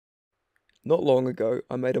Not long ago,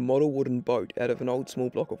 I made a model wooden boat out of an old small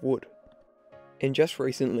block of wood. And just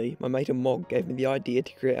recently, my mate Mog gave me the idea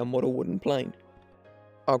to create a model wooden plane.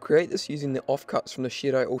 I'll create this using the offcuts from the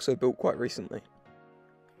shed I also built quite recently.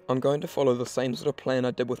 I'm going to follow the same sort of plan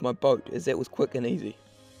I did with my boat, as that was quick and easy.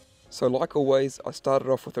 So like always, I started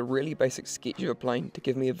off with a really basic sketch of a plane to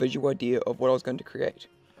give me a visual idea of what I was going to create.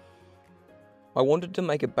 I wanted to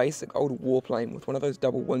make a basic old warplane with one of those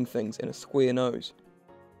double wing things and a square nose.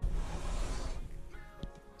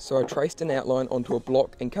 So I traced an outline onto a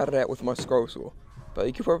block and cut it out with my scroll saw, but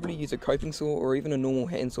you could probably use a coping saw or even a normal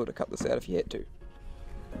hand saw to cut this out if you had to.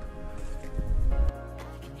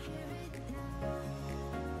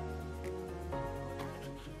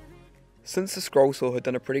 Since the scroll saw had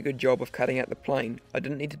done a pretty good job of cutting out the plane, I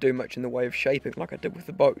didn't need to do much in the way of shaping like I did with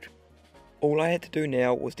the boat. All I had to do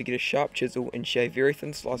now was to get a sharp chisel and shave very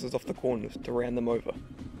thin slices off the corners to round them over.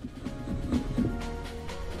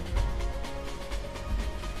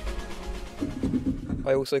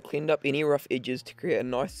 I also cleaned up any rough edges to create a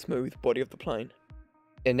nice smooth body of the plane.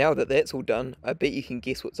 And now that that's all done, I bet you can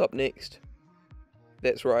guess what's up next.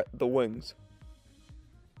 That's right, the wings.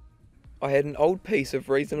 I had an old piece of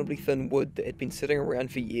reasonably thin wood that had been sitting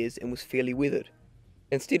around for years and was fairly weathered.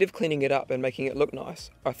 Instead of cleaning it up and making it look nice,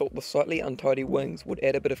 I thought the slightly untidy wings would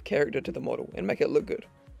add a bit of character to the model and make it look good.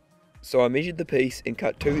 So I measured the piece and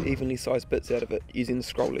cut 2 evenly sized bits out of it using the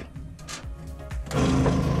scrollie.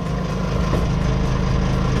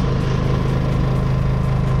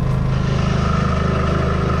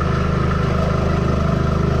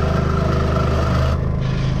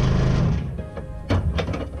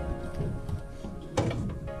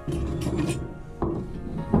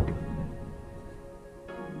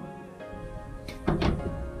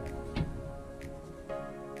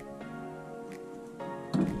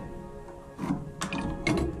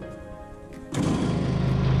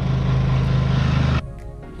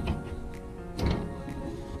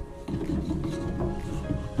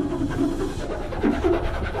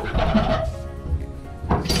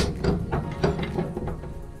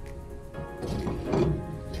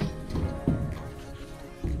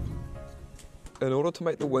 In order to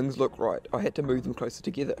make the wings look right, I had to move them closer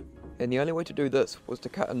together, and the only way to do this was to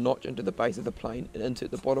cut a notch into the base of the plane and insert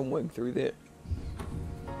the bottom wing through there.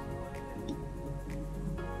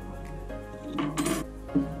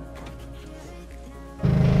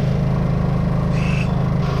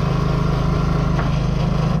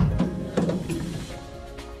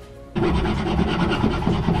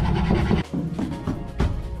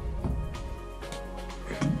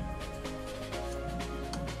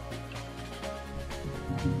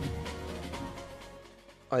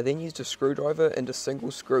 I then used a screwdriver and a single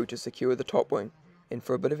screw to secure the top wing, and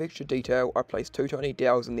for a bit of extra detail I placed 2 tiny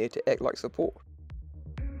dowels in there to act like support.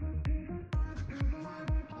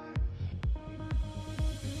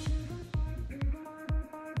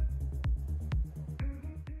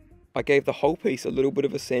 I gave the whole piece a little bit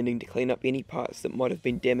of a sanding to clean up any parts that might have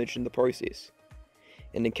been damaged in the process.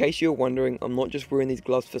 And in case you're wondering, I'm not just wearing these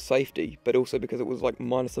gloves for safety, but also because it was like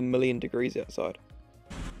 -1,000,000 degrees outside.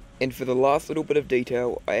 And for the last little bit of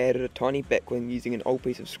detail, I added a tiny back wing using an old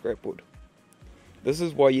piece of scrap wood. This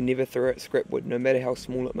is why you never throw out scrap wood, no matter how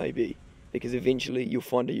small it may be, because eventually you'll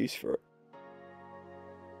find a use for it.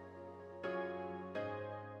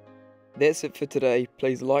 That's it for today.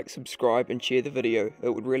 Please like, subscribe and share the video, it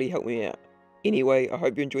would really help me out. Anyway, I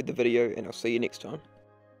hope you enjoyed the video and I'll see you next time.